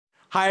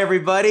Hi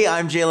everybody,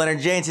 I'm Jay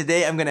Leonard J, and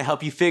today I'm going to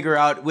help you figure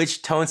out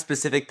which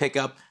tone-specific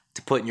pickup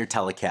to put in your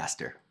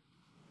Telecaster.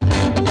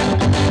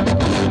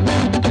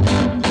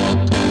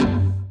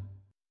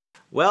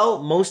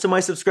 Well, most of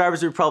my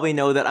subscribers would probably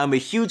know that I'm a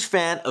huge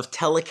fan of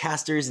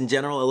Telecasters in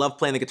general. I love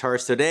playing the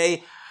guitars.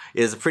 Today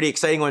is a pretty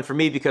exciting one for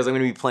me because I'm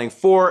going to be playing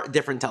 4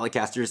 different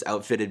Telecasters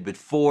outfitted with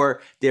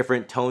 4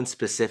 different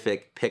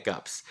tone-specific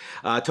pickups.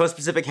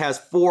 Tone-specific has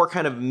 4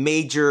 kind of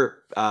major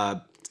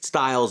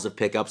styles of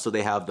pickups. So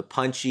they have the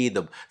punchy,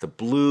 the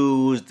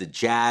blues, the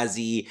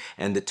jazzy,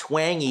 and the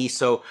twangy.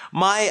 So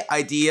my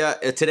idea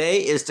today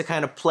is to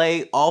kind of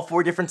play all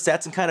 4 different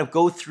sets and kind of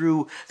go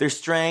through their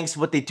strengths,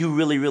 what they do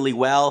really, really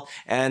well,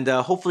 and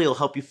hopefully it'll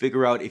help you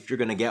figure out if you're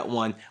gonna get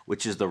one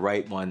which is the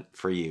right one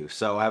for you.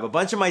 So I have a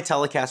bunch of my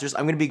Telecasters.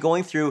 I'm gonna be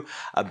going through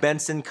a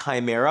Benson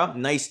Chimera,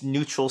 nice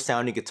neutral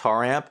sounding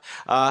guitar amp.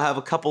 I have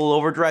a couple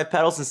overdrive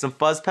pedals and some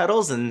fuzz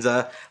pedals, and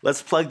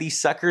let's plug these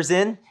suckers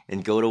in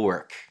and go to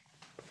work.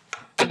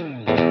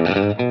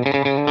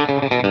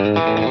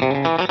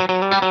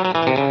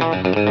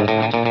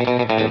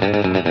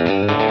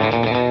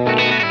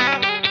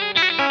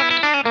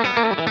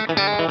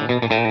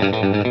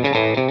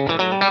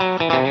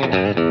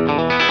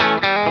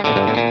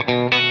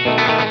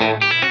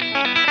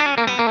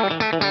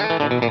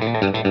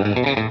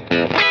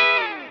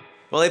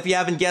 Well, if you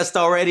haven't guessed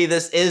already,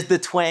 this is the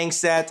Twang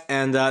set,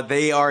 and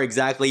they are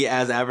exactly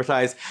as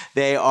advertised.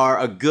 They are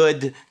a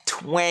good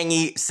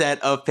twangy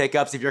set of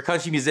pickups. If you're a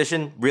country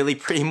musician, really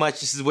pretty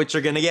much this is what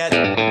you're gonna get.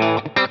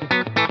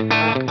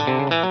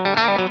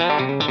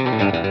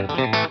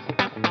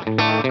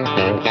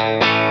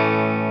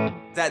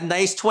 That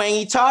nice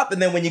twangy top, and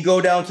then when you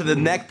go down to the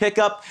neck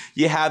pickup,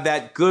 you have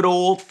that good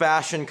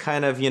old-fashioned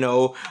kind of, you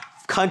know,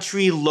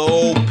 country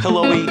low,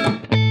 pillowy.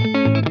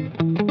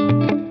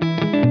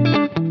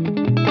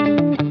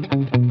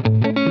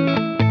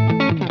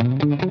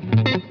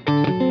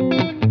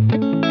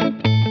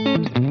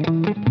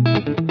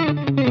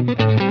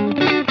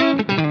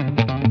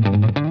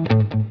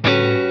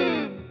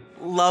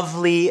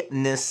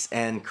 Loveliness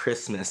and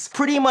Christmas.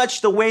 Pretty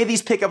much the way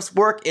these pickups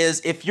work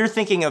is if you're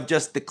thinking of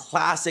just the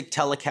classic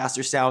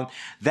Telecaster sound,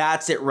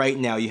 that's it right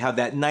now. You have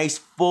that nice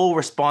full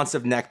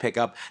responsive neck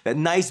pickup, that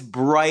nice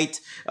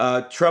bright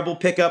treble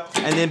pickup,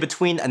 and in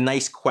between a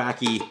nice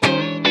quacky.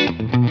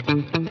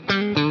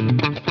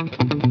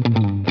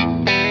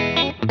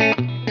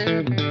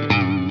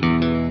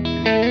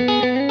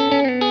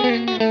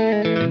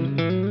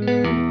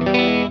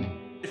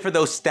 For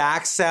those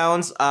stack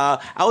sounds.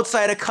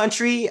 Outside of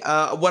country,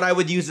 what I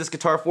would use this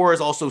guitar for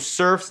is also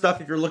surf stuff.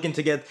 If you're looking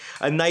to get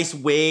a nice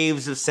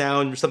waves of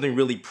sound, something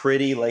really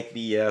pretty like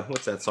the,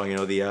 what's that song, you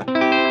know, the...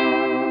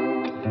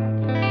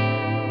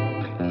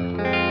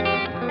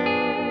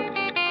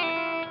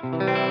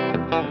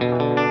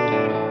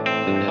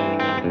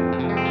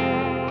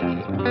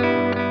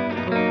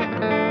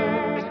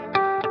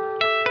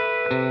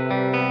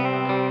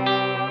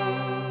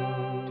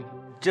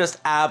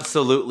 Just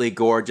absolutely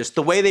gorgeous.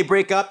 The way they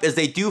break up is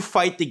they do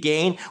fight the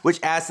gain,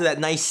 which adds to that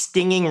nice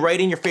stinging right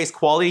in your face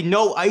quality.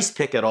 No ice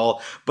pick at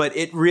all, but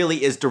it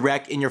really is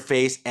direct in your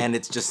face and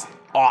it's just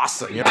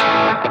awesome.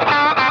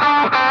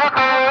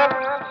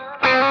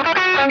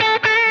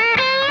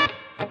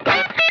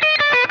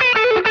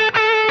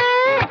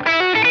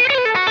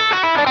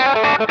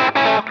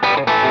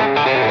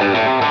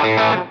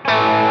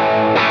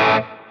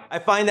 I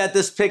find that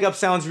this pickup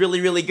sounds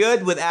really, really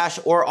good with ash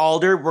or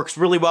alder. Works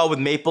really well with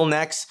maple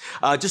necks.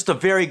 Just a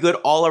very good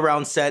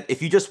all-around set.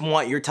 If you just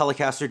want your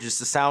Telecaster just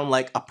to sound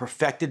like a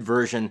perfected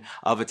version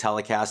of a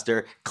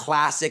Telecaster,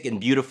 classic and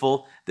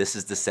beautiful, this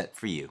is the set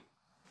for you.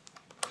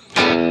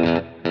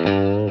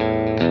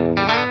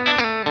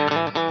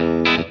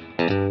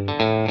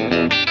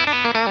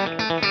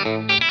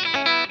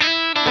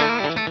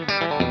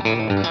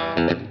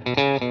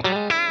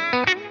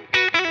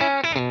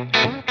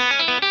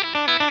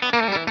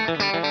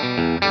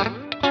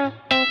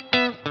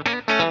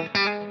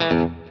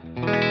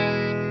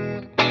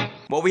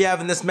 What we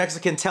have in this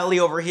Mexican Tele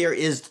over here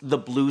is the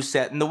blue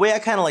set, and the way I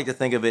kind of like to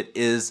think of it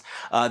is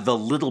the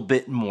little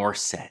bit more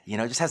set. You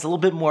know, it just has a little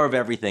bit more of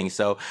everything.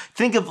 So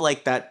think of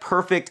like that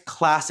perfect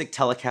classic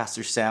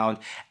Telecaster sound,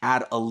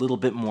 add a little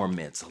bit more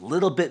mids, a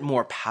little bit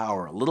more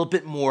power, a little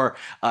bit more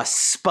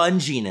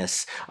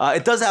sponginess.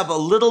 It does have a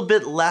little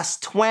bit less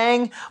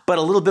twang, but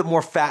a little bit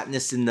more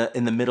fatness in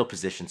the middle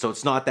position. So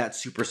it's not that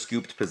super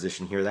scooped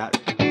position here.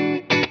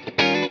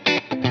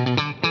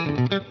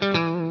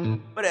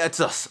 But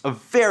it's a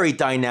very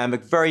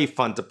dynamic, very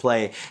fun to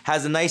play.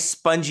 Has a nice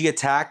spongy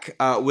attack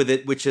with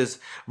it, which is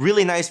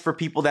really nice for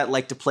people that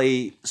like to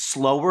play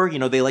slower. You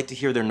know, they like to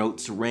hear their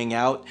notes ring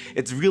out.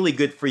 It's really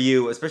good for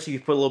you, especially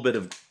if you put a little bit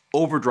of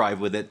overdrive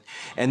with it.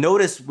 And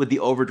notice with the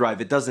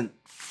overdrive, it doesn't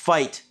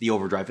fight the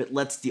overdrive. It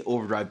lets the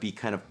overdrive be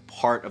kind of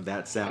part of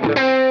that sound.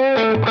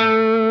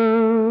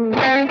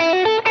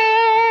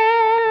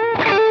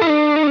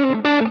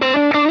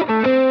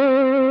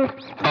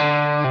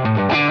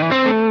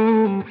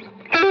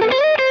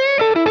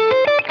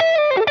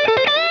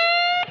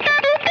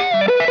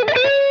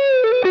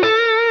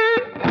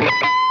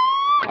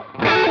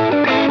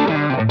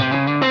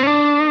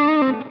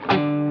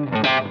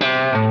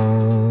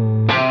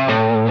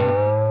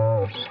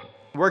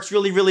 works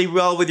really, really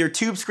well with your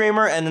tube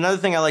screamer. And another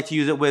thing I like to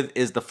use it with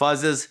is the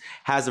fuzzes.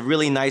 Has a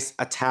really nice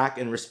attack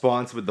and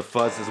response with the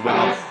fuzz as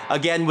well.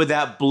 Again, with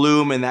that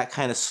bloom and that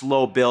kind of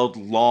slow build,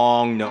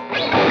 long note.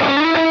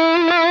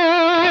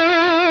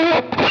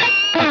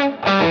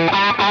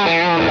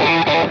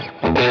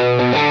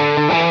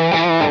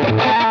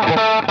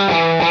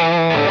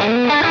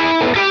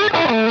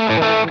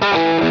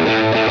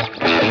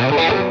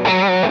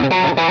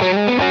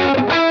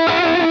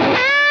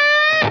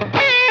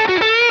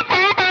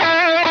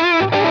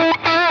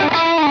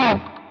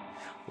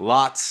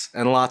 Lots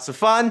and lots of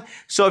fun.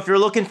 So if you're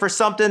looking for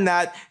something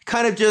that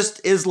kind of just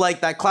is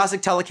like that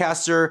classic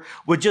Telecaster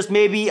with just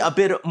maybe a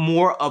bit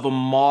more of a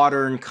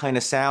modern kind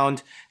of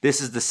sound, this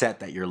is the set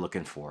that you're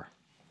looking for.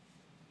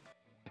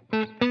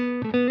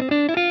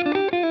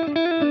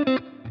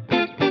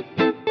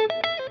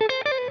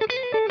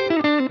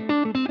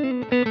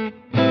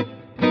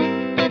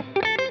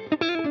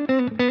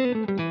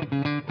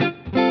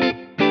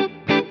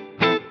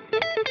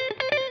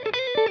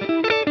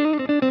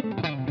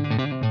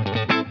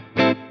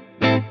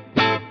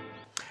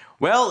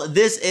 Well,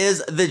 this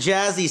is the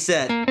jazzy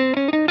set.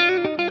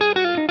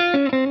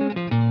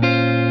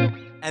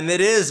 And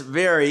it is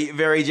very,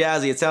 very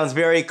jazzy. It sounds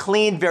very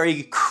clean,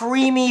 very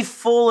creamy,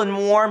 full and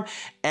warm.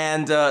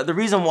 And the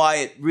reason why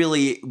it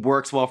really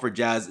works well for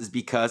jazz is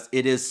because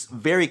it is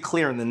very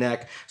clear in the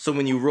neck. So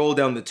when you roll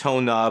down the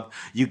tone knob,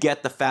 you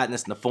get the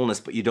fatness and the fullness,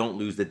 but you don't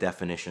lose the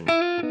definition.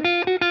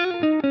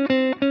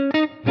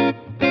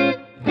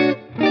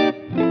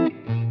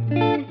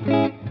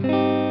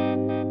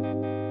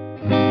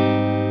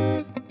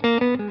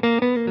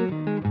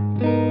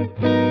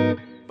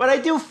 But I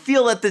do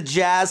feel that the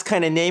jazz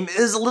kind of name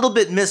is a little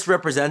bit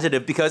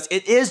misrepresentative because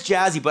it is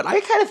jazzy, but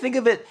I kind of think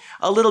of it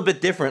a little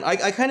bit different.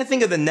 I kind of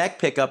think of the neck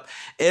pickup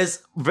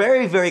as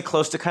very, very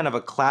close to kind of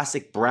a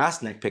classic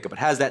brass neck pickup. It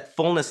has that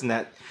fullness and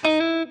that,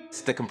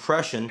 the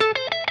compression.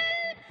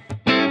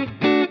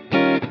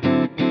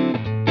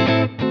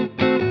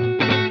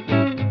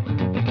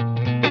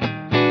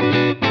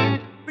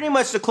 Pretty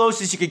much the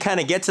closest you could kind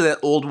of get to that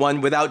old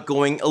one without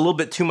going a little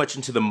bit too much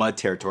into the mud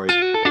territory.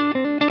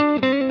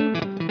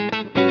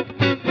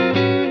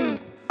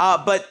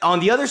 But on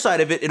the other side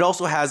of it, it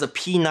also has a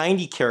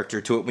P90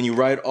 character to it when you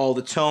write all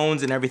the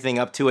tones and everything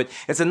up to it.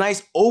 It's a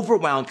nice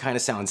overwound kind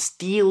of sound,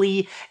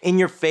 steely, in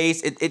your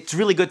face. It's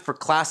really good for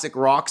classic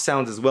rock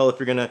sounds as well if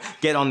you're gonna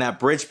get on that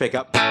bridge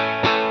pickup.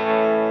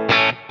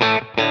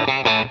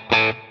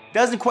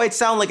 Doesn't quite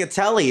sound like a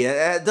Tele.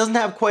 It doesn't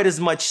have quite as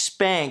much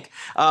spank,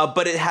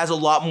 but it has a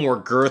lot more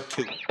girth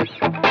to it.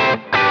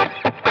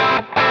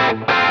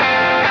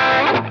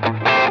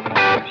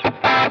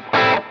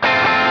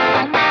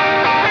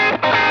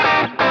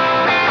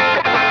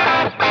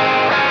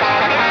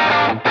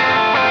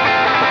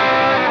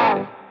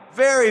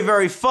 Very,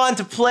 very fun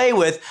to play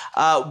with,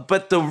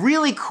 but the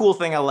really cool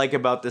thing I like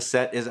about this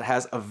set is it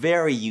has a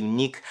very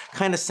unique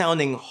kind of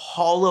sounding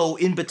hollow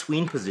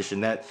in-between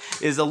position that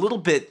is a little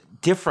bit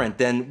different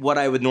than what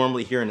I would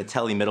normally hear in a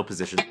Tele middle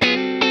position.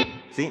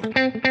 See?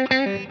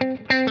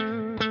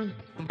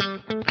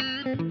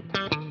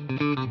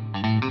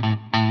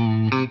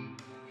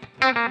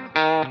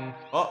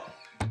 Oh.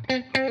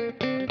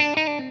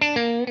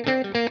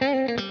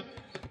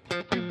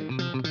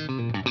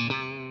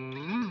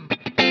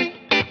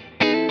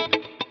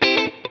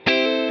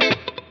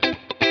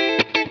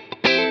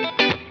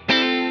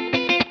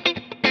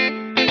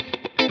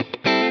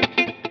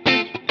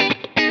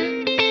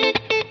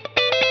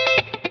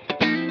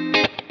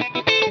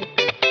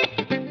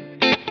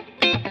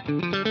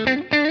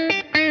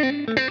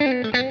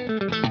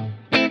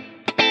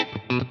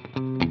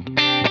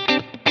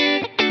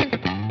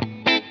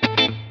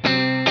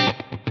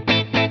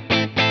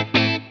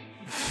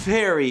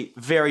 Very,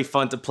 very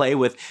fun to play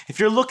with. If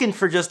you're looking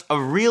for just a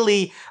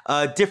really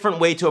different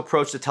way to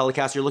approach the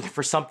Telecaster, you're looking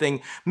for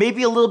something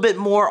maybe a little bit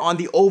more on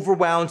the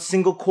overwound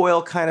single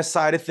coil kind of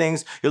side of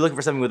things, you're looking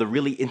for something with a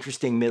really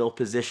interesting middle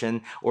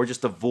position or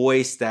just a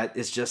voice that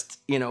is just,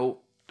 you know,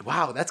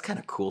 wow, that's kind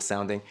of cool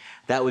sounding.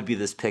 That would be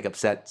this pickup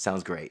set.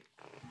 Sounds great.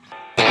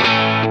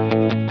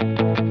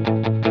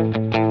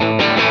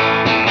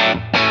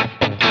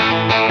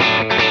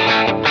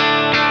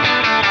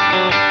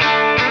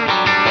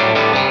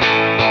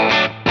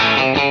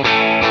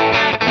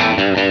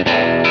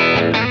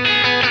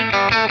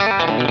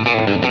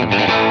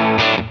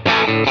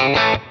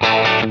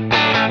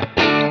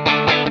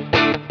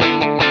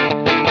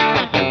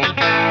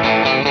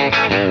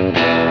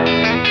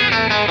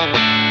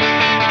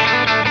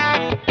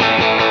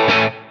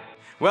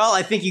 Well,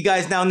 I think you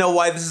guys now know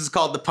why this is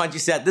called the Punchy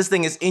set. This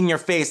thing is in your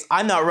face.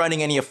 I'm not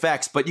running any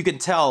effects, but you can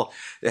tell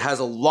it has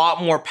a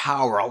lot more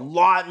power, a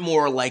lot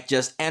more like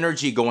just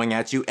energy going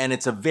at you, and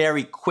it's a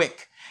very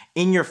quick,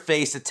 in your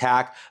face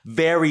attack,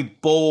 very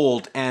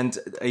bold, and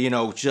you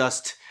know,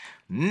 just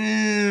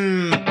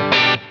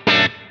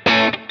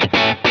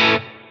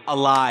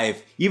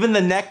alive. Even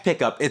the neck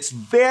pickup, it's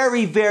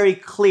very, very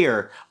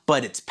clear,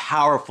 but it's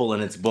powerful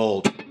and it's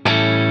bold.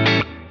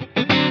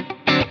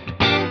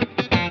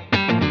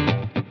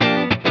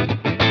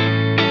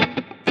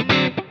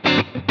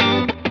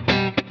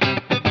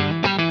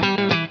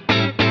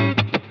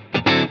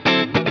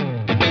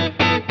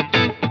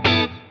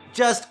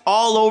 just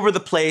all over the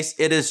place.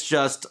 It is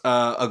just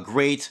a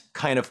great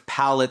kind of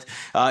palette.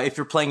 If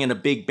you're playing in a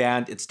big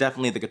band, it's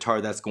definitely the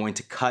guitar that's going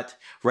to cut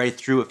right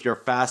through. If you're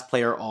a fast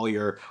player, all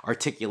your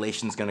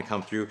articulation is going to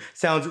come through.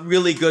 Sounds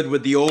really good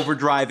with the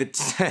overdrive.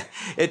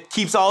 It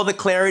keeps all the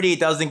clarity. It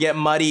doesn't get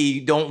muddy.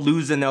 You don't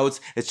lose the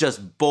notes. It's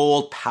just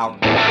bold power.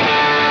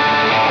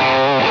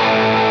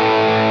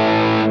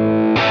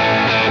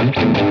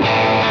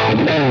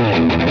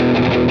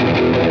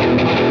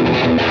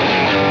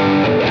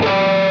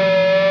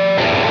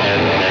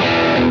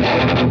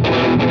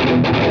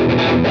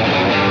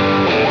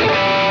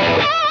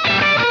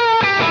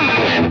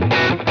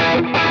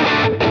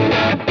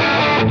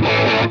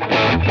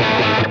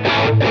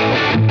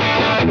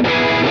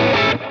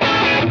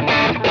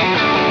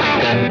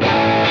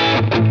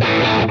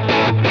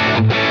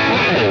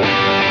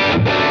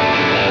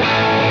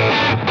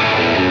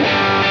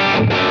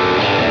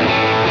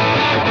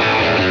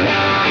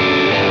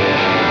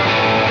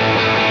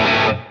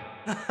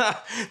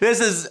 This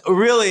is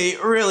really,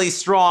 really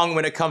strong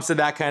when it comes to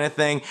that kind of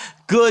thing.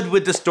 Good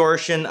with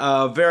distortion,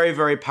 very,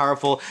 very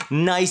powerful.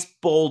 Nice,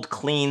 bold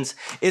cleans.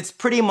 It's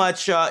pretty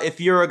much, if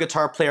you're a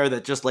guitar player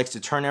that just likes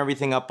to turn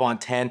everything up on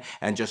 10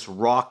 and just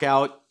rock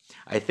out,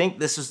 I think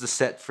this is the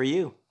set for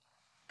you.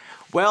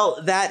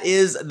 Well, that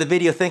is the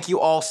video. Thank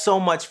you all so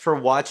much for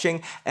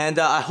watching, and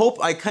I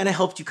hope I kind of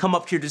helped you come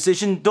up to your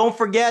decision. Don't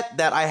forget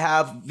that I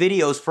have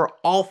videos for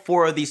all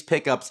 4 of these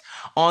pickups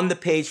on the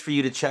page for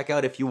you to check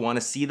out if you want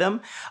to see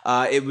them.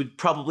 It would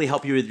probably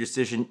help you with your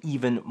decision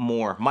even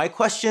more. My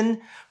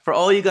question for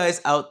all you guys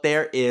out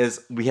there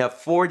is, we have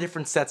 4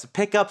 different sets of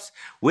pickups.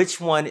 Which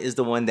one is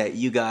the one that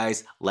you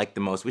guys like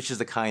the most? Which is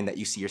the kind that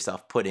you see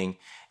yourself putting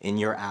in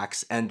your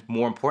acts? And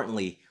more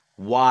importantly,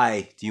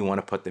 why do you want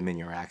to put them in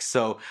your acts?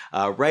 So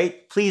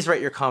please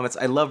write your comments.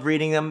 I love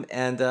reading them,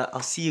 and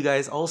I'll see you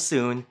guys all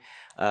soon.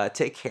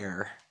 Take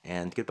care,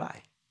 and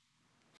goodbye.